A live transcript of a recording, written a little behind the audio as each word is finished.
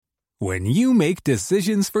When you make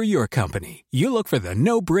decisions for your company, you look for the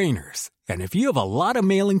no-brainers. And if you have a lot of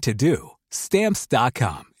mailing to do,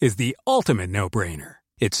 Stamps.com is the ultimate no-brainer.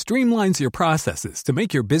 It streamlines your processes to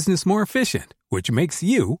make your business more efficient, which makes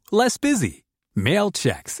you less busy. Mail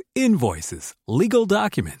checks, invoices, legal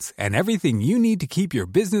documents, and everything you need to keep your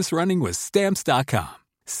business running with Stamps.com.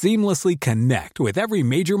 Seamlessly connect with every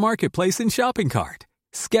major marketplace and shopping cart.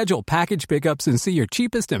 Schedule package pickups and see your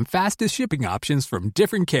cheapest and fastest shipping options from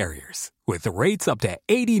different carriers. With rates up to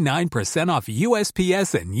 89% off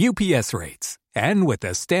USPS and UPS rates. And with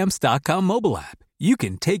the Stamps.com mobile app, you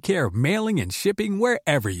can take care of mailing and shipping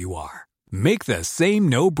wherever you are. Make the same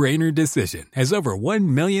no-brainer decision as over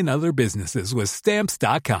 1 million other businesses with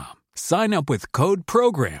Stamps.com. Sign up with code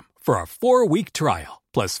PROGRAM for a 4-week trial,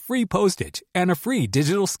 plus free postage and a free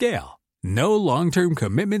digital scale. No long-term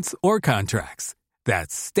commitments or contracts.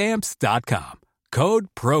 That's Stamps.com. Code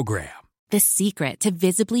PROGRAM. The secret to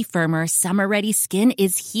visibly firmer, summer-ready skin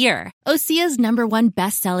is here. Osea's #1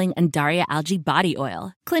 best-selling Undaria Algae Body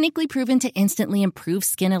Oil. Clinically proven to instantly improve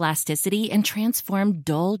skin elasticity and transform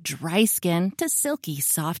dull, dry skin to silky,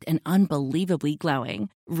 soft, and unbelievably glowing.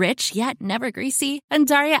 Rich yet never greasy,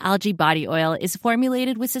 Undaria Algae Body Oil is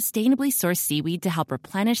formulated with sustainably sourced seaweed to help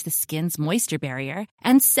replenish the skin's moisture barrier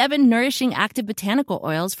and 7 nourishing active botanical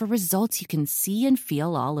oils for results you can see and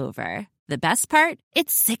feel all over. The best part?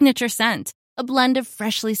 Its signature scent. A blend of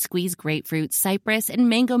freshly squeezed grapefruit, cypress, and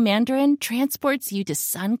mango mandarin transports you to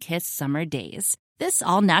sun-kissed summer days. This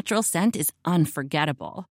all-natural scent is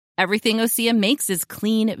unforgettable. Everything Osea makes is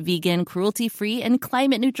clean, vegan, cruelty-free, and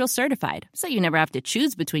climate-neutral certified, so you never have to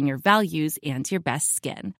choose between your values and your best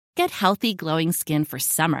skin. Get healthy, glowing skin for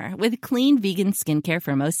summer with clean, vegan skincare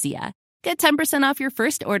from Osea. Get 10% off your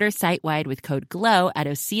first order site-wide with code GLOW at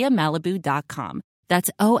OseaMalibu.com.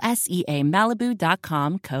 That's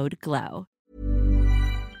OSEAMalibu.com, code GLOW.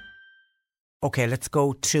 Okay, let's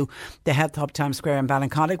go to the Health Hub Times Square in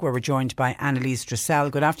Ballincollig, where we're joined by Annalise Dressel.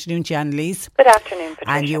 Good afternoon to you, Annalise. Good afternoon, Patricia.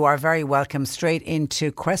 And you are very welcome. Straight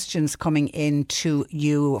into questions coming in to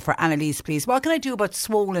you for Annalise, please. What can I do about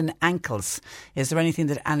swollen ankles? Is there anything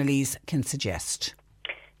that Annalise can suggest?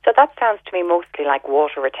 So that sounds to me mostly like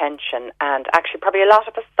water retention, and actually probably a lot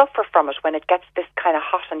of us suffer from it when it gets this kind of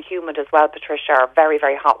hot and humid as well, Patricia, or very,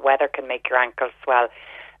 very hot weather can make your ankles swell.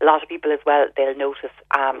 A lot of people as well, they'll notice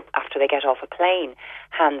after they get off a plane,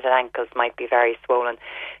 hands and ankles might be very swollen.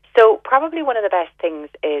 So probably one of the best things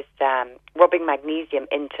is rubbing magnesium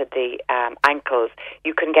into the ankles.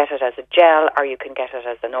 You can get it as a gel or you can get it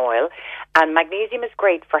as an oil. And magnesium is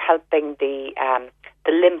great for helping the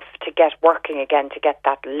lymph to get working again, to get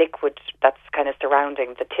that liquid that's kind of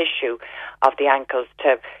surrounding the tissue of the ankles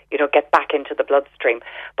to, get back into the bloodstream.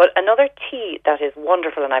 But another tea that is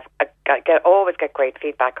wonderful, and I always get great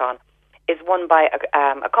feedback on, is one by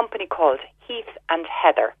a company called Heath and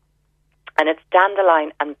Heather. And it's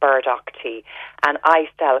dandelion and burdock tea. And I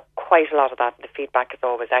sell quite a lot of that, and the feedback is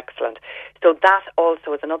always excellent. So that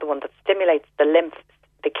also is another one that stimulates the lymph,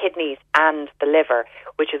 the kidneys and the liver,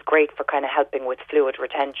 which is great for kind of helping with fluid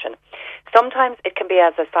retention. Sometimes it can be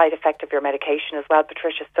as a side effect of your medication as well,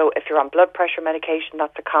 Patricia. So if you're on blood pressure medication,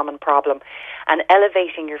 that's a common problem. And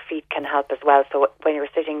elevating your feet can help as well. So when you're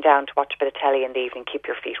sitting down to watch a bit of telly in the evening, keep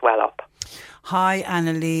your feet well up. Hi,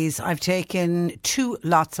 Annalise. I've taken 2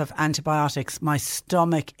 lots of antibiotics. My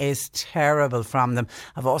stomach is terrible from them.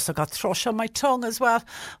 I've also got thrush on my tongue as well.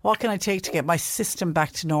 What can I take to get my system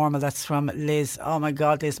back to normal? That's from Liz. Oh my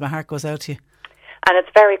God, Liz, my heart goes out to you. And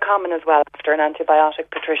it's very common as well after an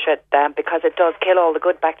antibiotic, Patricia, because it does kill all the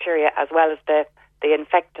good bacteria as well as the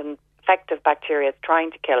infective bacteria it's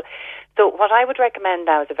trying to kill. So what I would recommend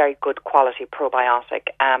now is a very good quality probiotic.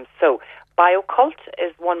 So BioCult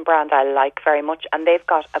is one brand I like very much, and they've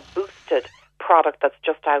got a boosted product that's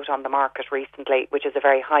just out on the market recently, which is a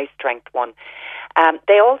very high strength one.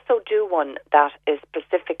 They also do one that is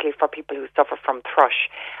specifically for people who suffer from thrush,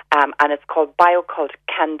 and it's called BioCult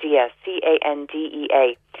Candida,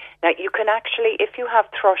 Candea. Now, you can actually, if you have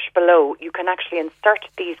thrush below, you can actually insert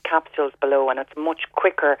these capsules below, and it's much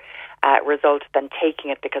quicker result than taking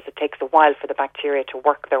it, because it takes a while for the bacteria to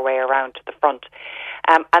work their way around to the front.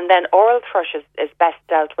 And then oral thrush is best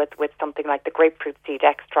dealt with something like the grapefruit seed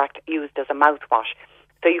extract used as a mouthwash.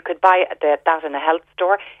 So you could buy that in a health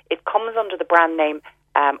store. It comes under the brand name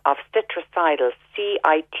of Citricidal,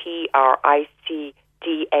 Citricidal,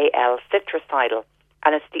 Citricidal,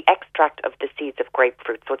 and it's the extract of the seeds of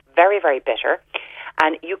grapefruit. So it's very, very bitter.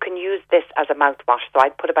 And you can use this as a mouthwash. So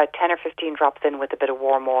I'd put about 10 or 15 drops in with a bit of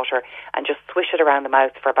warm water and just swish it around the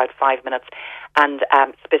mouth for about 5 minutes and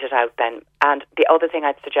spit it out then. And the other thing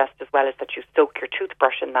I'd suggest as well is that you soak your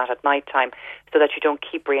toothbrush in that at night time so that you don't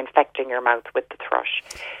keep reinfecting your mouth with the thrush.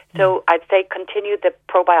 So I'd say continue the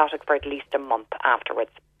probiotic for at least a month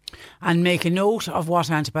afterwards. And make a note of what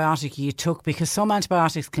antibiotic you took, because some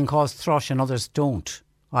antibiotics can cause thrush and others don't,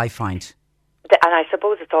 I find. And I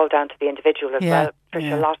suppose it's all down to the individual as well.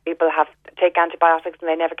 A lot of people take antibiotics and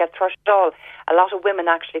they never get thrush at all. A lot of women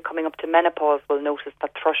actually coming up to menopause will notice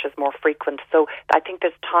that thrush is more frequent. So I think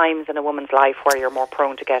there's times in a woman's life where you're more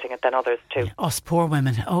prone to getting it than others too. Us poor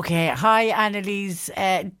women. Okay. Hi, Annalise.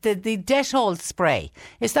 The Dettol spray,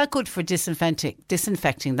 is that good for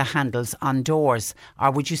disinfecting the handles on doors? Or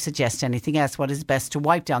would you suggest anything else? What is best to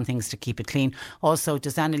wipe down things to keep it clean? Also,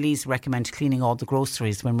 does Annalise recommend cleaning all the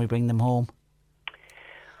groceries when we bring them home?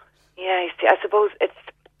 Yeah, I suppose it's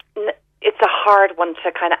a hard one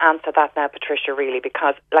to kind of answer that now, Patricia, really,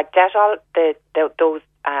 because like Dettol, those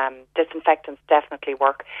disinfectants definitely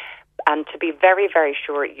work. And to be very, very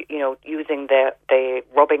sure, using the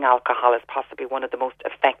rubbing alcohol is possibly one of the most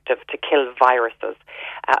effective to kill viruses.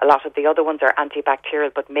 A lot of the other ones are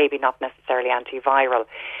antibacterial, but maybe not necessarily antiviral.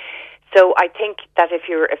 So I think that if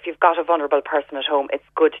you've got a vulnerable person at home, it's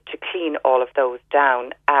good to clean all of those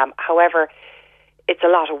down. However, it's a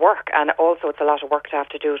lot of work, and also it's a lot of work to have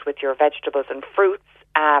to do it with your vegetables and fruits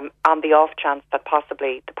on the off chance that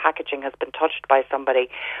possibly the packaging has been touched by somebody.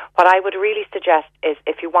 What I would really suggest is,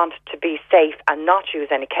 if you want to be safe and not use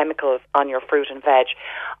any chemicals on your fruit and veg,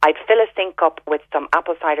 I'd fill a sink up with some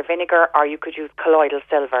apple cider vinegar, or you could use colloidal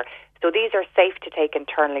silver. So these are safe to take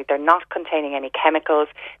internally. They're not containing any chemicals.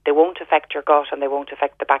 They won't affect your gut and they won't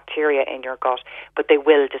affect the bacteria in your gut, but they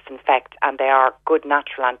will disinfect, and they are good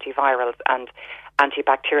natural antivirals and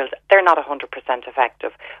antibacterials. They're not 100%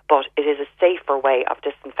 effective, but it is a safer way of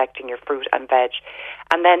disinfecting your fruit and veg.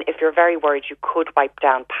 And then if you're very worried, you could wipe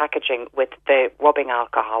down packaging with the rubbing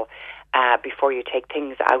alcohol before you take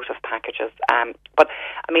things out of packages. But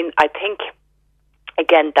I mean, I think,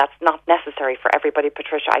 again, that's not necessary for everybody,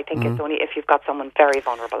 Patricia. I think it's only if you've got someone very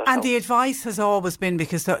vulnerable at home. And the advice has always been,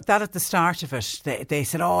 because that at the start of it, they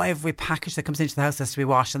said, every package that comes into the house has to be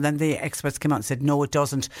washed. And then the experts came out and said, no, it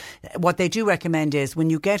doesn't. What they do recommend is, when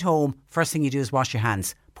you get home, first thing you do is wash your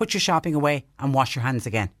hands. Put your shopping away and wash your hands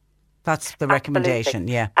again. That's the recommendation,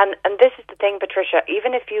 yeah. And this is the thing, Patricia,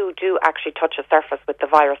 even if you do actually touch a surface with the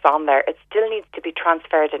virus on there, it still needs to be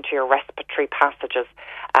transferred into your respiratory passages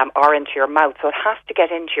or into your mouth. So it has to get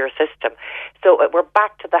into your system. So we're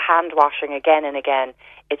back to the hand washing again and again.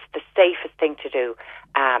 It's the safest thing to do,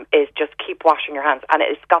 is just keep washing your hands. And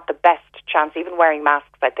it's got the best chance. Even wearing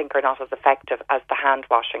masks, I think, are not as effective as the hand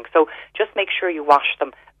washing. So just make sure you wash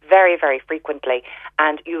them very, very frequently,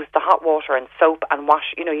 and use the hot water and soap and wash.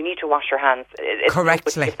 You need to wash your hands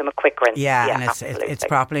correctly. Give them a quick rinse. Yeah, and it's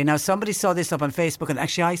properly. Now, somebody saw this up on Facebook, and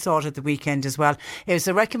actually I saw it at the weekend as well. It was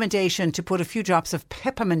a recommendation to put a few drops of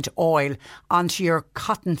peppermint oil onto your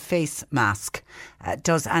cotton face mask.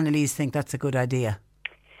 Does Annalise think that's a good idea?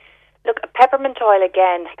 Look, peppermint oil,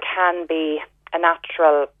 again, can be a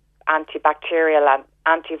natural antibacterial and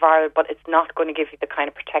antiviral, but it's not going to give you the kind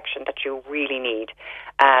of protection that you really need.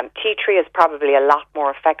 Tea tree is probably a lot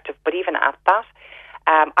more effective, but even at that,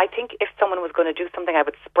 I think if someone was going to do something, I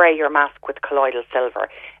would spray your mask with colloidal silver,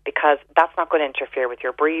 because that's not going to interfere with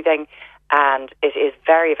your breathing, and it is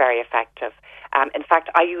very, very effective. In fact,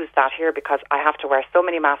 I use that here because I have to wear so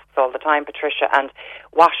many masks all the time, Patricia, and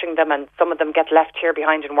washing them, and some of them get left here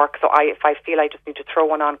behind in work. So if I feel I just need to throw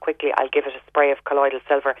one on quickly, I'll give it a spray of colloidal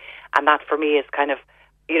silver, and that for me is kind of,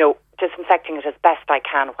 disinfecting it as best I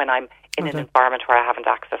can when I'm in an environment where I haven't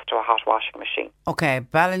access to a hot washing machine. Okay,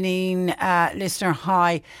 Ballineen listener,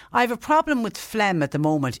 hi. I have a problem with phlegm at the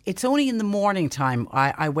moment. It's only in the morning time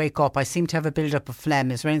I wake up. I seem to have a build-up of phlegm.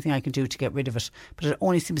 Is there anything I can do to get rid of it? But it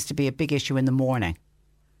only seems to be a big issue in the morning.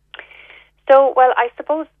 So, well, I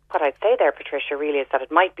suppose what I'd say there, Patricia, really is that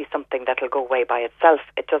it might be something that'll go away by itself.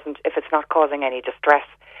 It doesn't, if it's not causing any distress.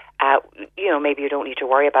 Maybe you don't need to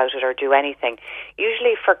worry about it or do anything.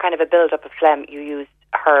 Usually for kind of a build-up of phlegm, you use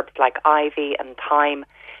herbs like ivy and thyme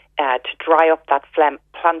to dry up that phlegm.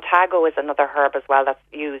 Plantago is another herb as well that's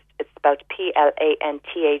used. It's spelled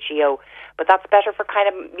Plantago, but that's better for kind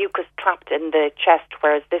of mucus trapped in the chest,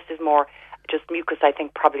 whereas this is more just mucus, I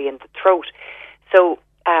think, probably in the throat. So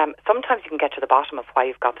sometimes you can get to the bottom of why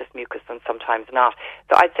you've got this mucus and sometimes not.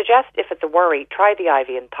 So I'd suggest if it's a worry, try the IV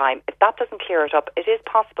in time. If that doesn't clear it up, it is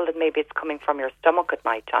possible that maybe it's coming from your stomach at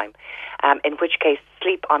night time, in which case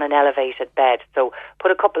sleep on an elevated bed. So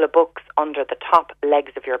put a couple of books under the top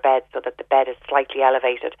legs of your bed so that the bed is slightly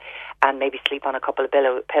elevated, and maybe sleep on a couple of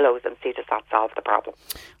pillows and see does that solve the problem.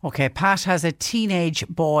 OK, Pat has a teenage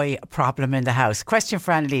boy problem in the house. Question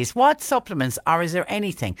for Annalise. What supplements, or is there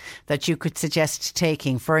anything that you could suggest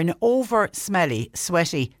taking for an over-smelly,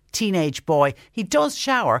 sweaty teenage boy? He does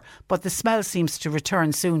shower, but the smell seems to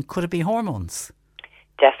return soon. Could it be hormones?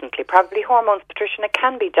 Definitely. Probably hormones, Patricia, and it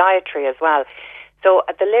can be dietary as well. So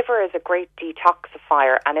the liver is a great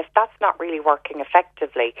detoxifier, and if that's not really working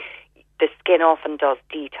effectively, the skin often does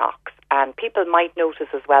detox. And people might notice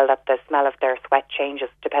as well that the smell of their sweat changes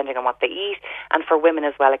depending on what they eat, and for women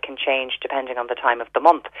as well it can change depending on the time of the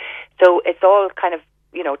month. So it's all kind of,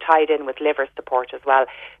 tied in with liver support as well.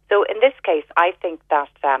 So in this case, I think that,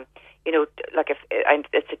 like if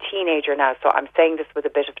it's a teenager now, so I'm saying this with a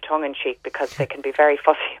bit of tongue-in-cheek because they can be very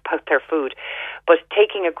fussy about their food, but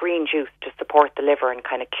taking a green juice to support the liver and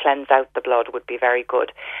kind of cleanse out the blood would be very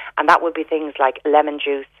good. And that would be things like lemon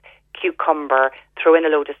juice, cucumber, throw in a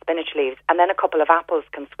load of spinach leaves, and then a couple of apples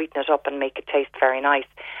can sweeten it up and make it taste very nice.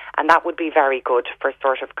 And that would be very good for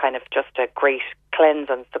sort of kind of just a great cleanse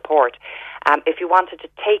and support. If you wanted to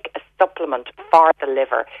take a supplement for the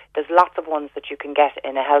liver, there's lots of ones that you can get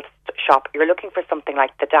in a health shop. You're looking for something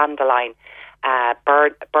like the dandelion,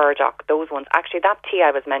 burdock, those ones. Actually, that tea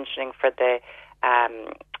I was mentioning for the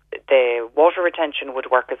water retention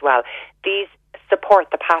would work as well. These support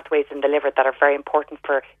the pathways in the liver that are very important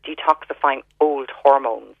for detoxifying old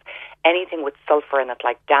hormones. Anything with sulphur in it,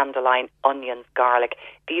 like dandelion, onions, garlic,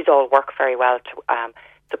 these all work very well to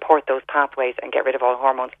support those pathways and get rid of all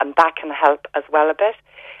hormones, and that can help as well a bit.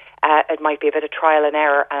 It might be a bit of trial and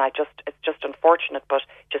error, and it's just unfortunate, but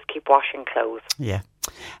just keep washing clothes. Yeah.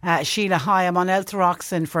 Sheila, hi, I'm on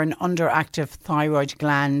L-thyroxine for an underactive thyroid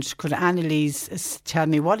gland. Could Annalise tell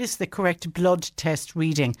me what is the correct blood test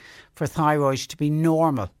reading for thyroid to be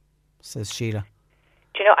normal, says Sheila.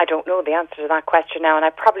 Do you know, I don't know the answer to that question now, and I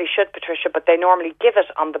probably should, Patricia, but they normally give it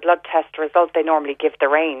on the blood test result. They normally give the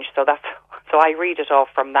range, so I read it off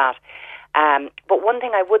from that. But one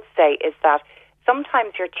thing I would say is that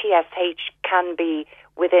sometimes your TSH can be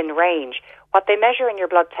within range. What they measure in your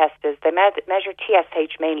blood test is they measure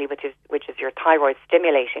TSH mainly, which is your thyroid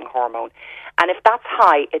stimulating hormone. And if that's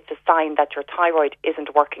high, it's a sign that your thyroid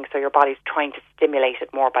isn't working, so your body's trying to stimulate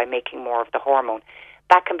it more by making more of the hormone.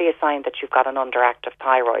 That can be a sign that you've got an underactive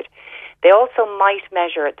thyroid. They also might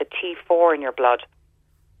measure the T4 in your blood,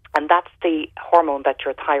 and that's the hormone that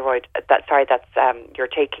your thyroid, you're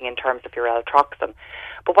taking in terms of your L-thyroxine.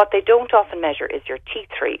 But what they don't often measure is your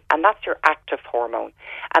T3, and that's your active hormone.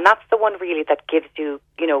 And that's the one really that gives you,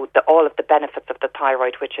 all of the benefits of the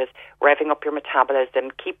thyroid, which is revving up your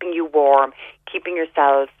metabolism, keeping you warm, keeping your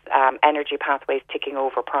cells, energy pathways ticking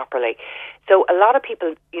over properly. So a lot of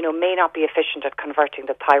people, may not be efficient at converting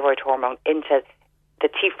the thyroid hormone into the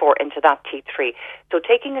T4 into that T3. So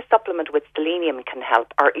taking a supplement with selenium can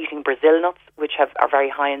help, or eating Brazil nuts, which are very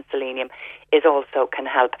high in selenium, can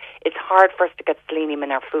help. It's hard for us to get selenium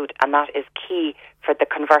in our food, and that is key for the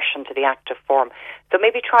conversion to the active form. So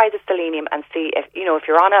maybe try the selenium and see if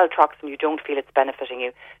you're on L-thyroxine and you don't feel it's benefiting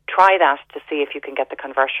you, try that to see if you can get the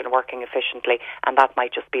conversion working efficiently, and that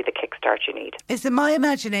might just be the kickstart you need. Is it my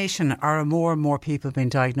imagination, or are more and more people being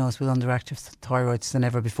diagnosed with underactive thyroids than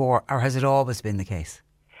ever before, or has it always been the case?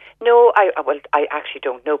 No, I actually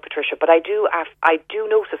don't know, Patricia, but I do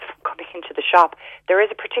notice from coming into the shop, there is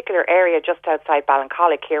a particular area just outside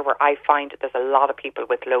Ballincollig here where I find that there's a lot of people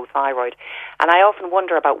with low thyroid. And I often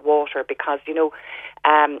wonder about water because,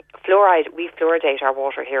 fluoride, we fluoridate our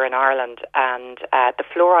water here in Ireland, and the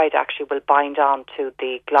fluoride actually will bind on to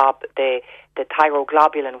the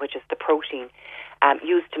thyroglobulin, which is the protein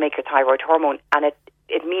used to make your thyroid hormone, and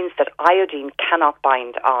it means that iodine cannot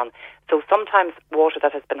bind on. So sometimes water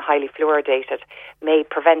that has been highly fluoridated may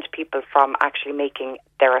prevent people from actually making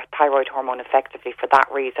their thyroid hormone effectively for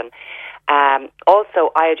that reason.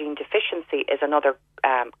 Also, iodine deficiency is another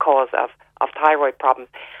cause of thyroid problems.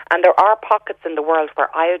 And there are pockets in the world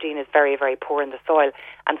where iodine is very, very poor in the soil.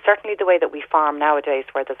 And certainly the way that we farm nowadays,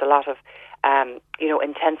 where there's a lot of,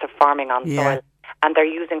 intensive farming on soil, and they're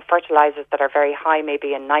using fertilizers that are very high,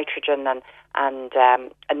 maybe in nitrogen, and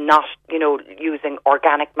not, using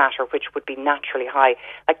organic matter, which would be naturally high.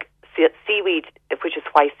 Like seaweed, which is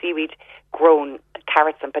why seaweed grown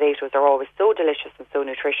carrots and potatoes are always so delicious and so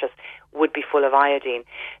nutritious, would be full of iodine.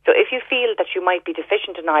 So if you feel that you might be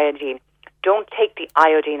deficient in iodine, don't take the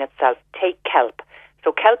iodine itself. Take kelp.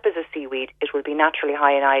 So kelp is a seaweed. It will be naturally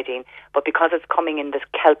high in iodine, but because it's coming in this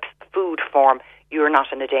kelp food form, you're not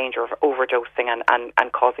in the danger of overdosing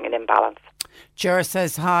and causing an imbalance. Ger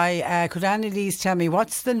says, hi, could Annalise tell me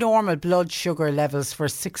what's the normal blood sugar levels for a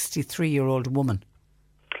 63-year-old woman?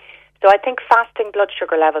 So I think fasting blood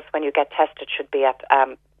sugar levels when you get tested should be at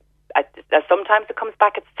sometimes it comes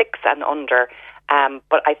back at 6 and under.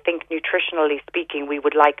 But I think nutritionally speaking, we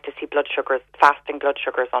would like to see fasting blood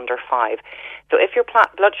sugars under 5. So if your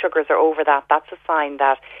blood sugars are over that, that's a sign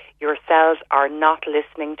that your cells are not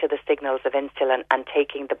listening to the signals of insulin and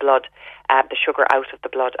taking the the sugar out of the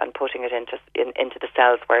blood and putting it into the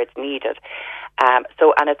cells where it's needed. And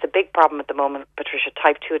it's a big problem at the moment, Patricia.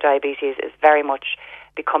 Type 2 diabetes is very much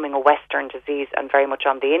becoming a Western disease and very much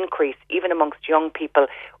on the increase, even amongst young people,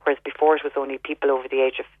 whereas before it was only people over the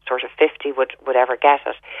age of sort of 50 would ever get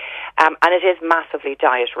it. And it is massively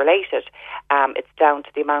diet related. It's down to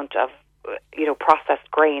the amount of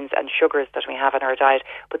processed grains and sugars that we have in our diet.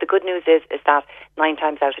 But the good news is that 9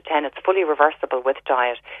 times out of 10 it's fully reversible with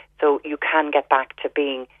diet. So you can get back to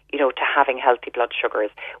being, to having healthy blood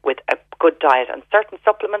sugars with a good diet. And certain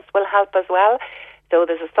supplements will help as well. So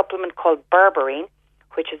there's a supplement called berberine,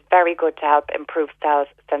 which is very good to help improve cell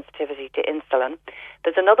sensitivity to insulin.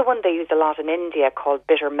 There's another one they use a lot in India called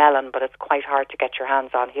bitter melon, but it's quite hard to get your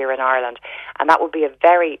hands on here in Ireland. And that would be a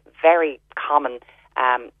very, very common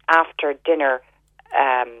after dinner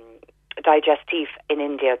digestif in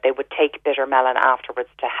India. They would take bitter melon afterwards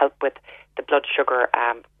to help with the blood sugar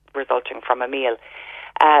resulting from a meal.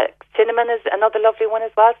 Cinnamon is another lovely one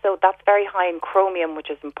as well. So that's very high in chromium, which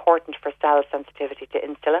is important for cell sensitivity to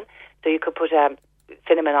insulin. So you could put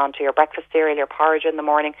cinnamon onto your breakfast cereal, your porridge in the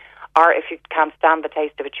morning, or if you can't stand the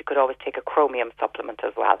taste of it, you could always take a chromium supplement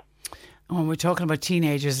as well. When we're talking about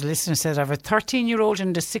teenagers, a listener says I have a 13-year-old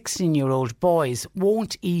and a 16-year-old boys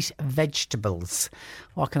won't eat vegetables.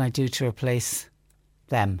 What can I do to replace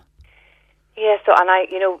them? Yeah,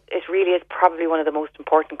 it really is probably one of the most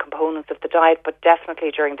important components of the diet, but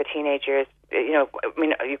definitely during the teenage years,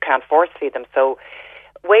 you can't force feed them. So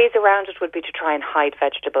ways around it would be to try and hide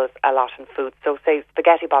vegetables a lot in food. So say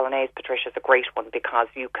spaghetti bolognese, Patricia, is a great one because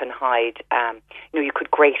you can hide, you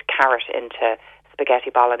could grate carrot into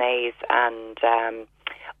spaghetti bolognese and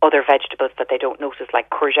other vegetables that they don't notice, like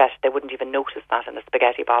courgette. They wouldn't even notice that in the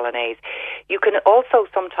spaghetti bolognese. You can also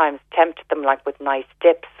sometimes tempt them like with nice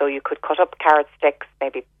dips. So you could cut up carrot sticks,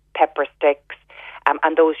 maybe pepper sticks,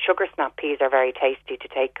 and those sugar snap peas are very tasty to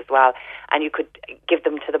take as well. And you could give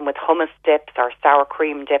them to them with hummus dips or sour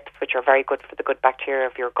cream dips, which are very good for the good bacteria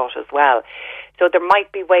of your gut as well. So there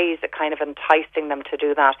might be ways of kind of enticing them to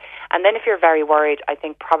do that. And then if you're very worried, I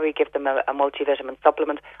think probably give them a multivitamin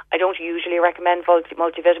supplement. I don't usually recommend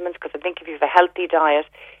multivitamins because I think if you have a healthy diet,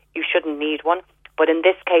 you shouldn't need one. But in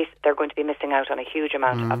this case, they're going to be missing out on a huge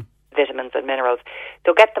amount of vitamins and minerals.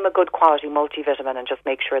 So get them a good quality multivitamin and just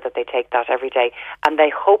make sure that they take that every day, and they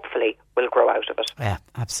hopefully will grow out of it. Yeah,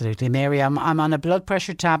 absolutely. Mary, I'm on a blood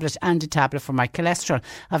pressure tablet and a tablet for my cholesterol.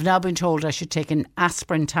 I've now been told I should take an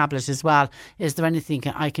aspirin tablet as well. Is there anything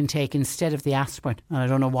I can take instead of the aspirin? And I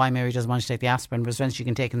don't know why Mary doesn't want to take the aspirin, but is there anything she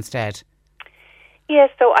can take instead? Yeah,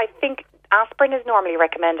 so I think aspirin is normally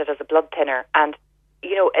recommended as a blood thinner, and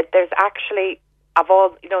there's actually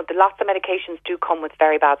lots of medications do come with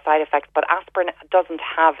very bad side effects, but aspirin doesn't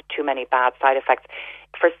have too many bad side effects.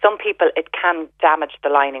 For some people, it can damage the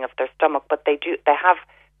lining of their stomach, but they have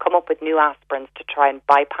come up with new aspirins to try and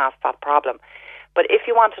bypass that problem. But if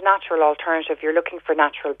you want a natural alternative, you're looking for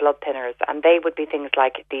natural blood thinners, and they would be things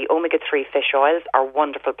like the omega-3 fish oils are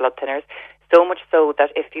wonderful blood thinners, so much so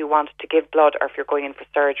that if you want to give blood or if you're going in for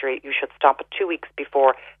surgery, you should stop it 2 weeks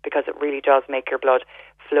before, because it really does make your blood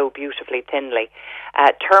flow beautifully thinly.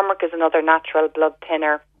 Turmeric is another natural blood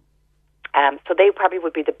thinner. So they probably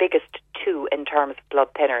would be the biggest two in terms of blood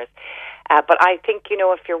thinners. But I think,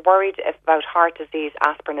 if you're worried about heart disease,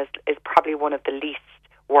 aspirin is probably one of the least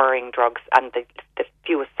worrying drugs and the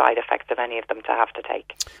fewest side effects of any of them to have to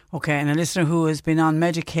take. Okay, and a listener who has been on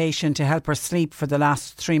medication to help her sleep for the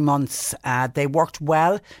last 3 months, they worked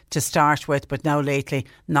well to start with, but now lately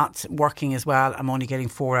not working as well. I'm only getting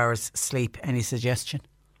 4 hours sleep. Any suggestion?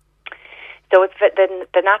 So it's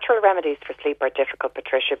the natural remedies for sleep are difficult,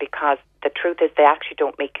 Patricia, because the truth is they actually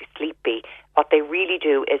don't make you sleepy. What they really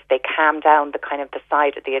do is they calm down the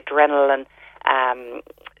side of the adrenaline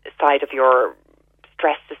side of your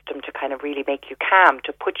stress system to kind of really make you calm,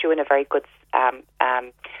 to put you in a very good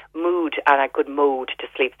mood and a good mode to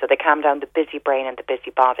sleep. So they calm down the busy brain and the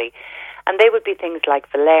busy body. And they would be things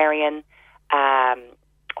like valerian.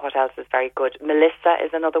 What else is very good? Melissa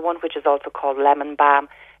is another one, which is also called lemon balm.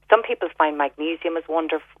 Some people find magnesium is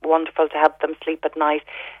wonderful to help them sleep at night.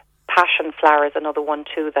 Passion flower is another one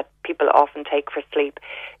too that people often take for sleep.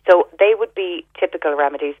 So they would be typical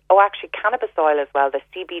remedies. Oh, actually, cannabis oil as well, the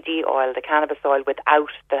CBD oil, the cannabis oil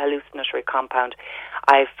without the hallucinatory compound.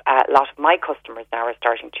 A lot of my customers now are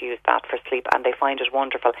starting to use that for sleep, and they find it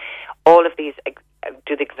wonderful. All of these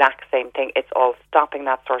do the exact same thing. It's all stopping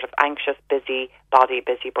that sort of anxious, busy body,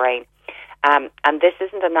 busy brain. And this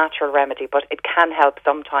isn't a natural remedy, but it can help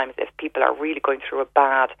sometimes if people are really going through a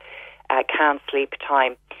bad can't sleep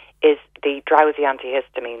time. Is the drowsy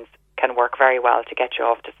antihistamines can work very well to get you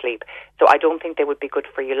off to sleep. So I don't think they would be good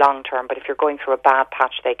for you long term, but if you're going through a bad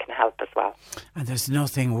patch, they can help as well. And there's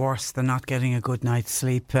nothing worse than not getting a good night's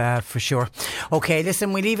sleep, for sure. Okay,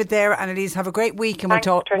 listen, we leave it there. Annalise, have a great week, and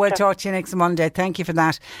we'll talk to you next Monday. Thank you for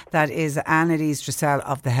that. That is Annalise Dressel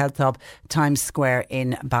of the Health Hub, Times Square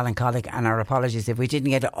in Ballincollig. And our apologies if we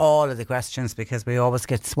didn't get all of the questions, because we always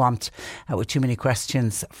get swamped with too many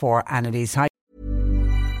questions for Annalise. Hi.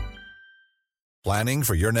 Planning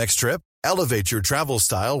for your next trip? Elevate your travel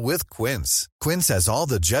style with Quince. Quince has all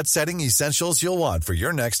the jet-setting essentials you'll want for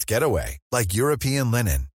your next getaway, like European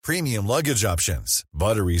linen, premium luggage options,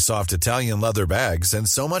 buttery soft Italian leather bags, and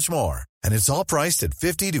so much more. And it's all priced at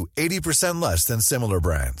 50 to 80% less than similar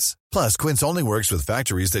brands. Plus, Quince only works with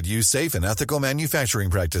factories that use safe and ethical manufacturing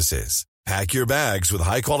practices. Pack your bags with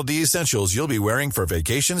high-quality essentials you'll be wearing for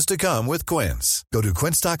vacations to come with Quince. Go to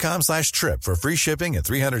quince.com/trip for free shipping and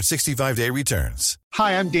 365-day returns.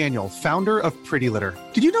 Hi, I'm Daniel, founder of Pretty Litter.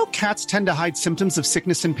 Did you know cats tend to hide symptoms of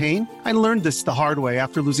sickness and pain? I learned this the hard way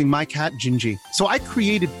after losing my cat, Gingy. So I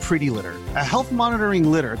created Pretty Litter, a health monitoring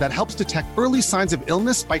litter that helps detect early signs of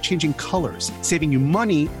illness by changing colors, saving you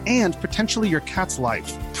money and potentially your cat's life.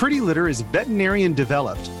 Pretty Litter is veterinarian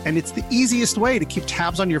developed, and it's the easiest way to keep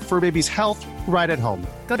tabs on your fur baby's health right at home.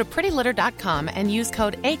 Go to prettylitter.com and use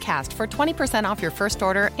code ACAST for 20% off your first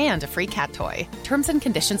order and a free cat toy. Terms and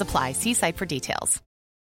conditions apply. See site for details.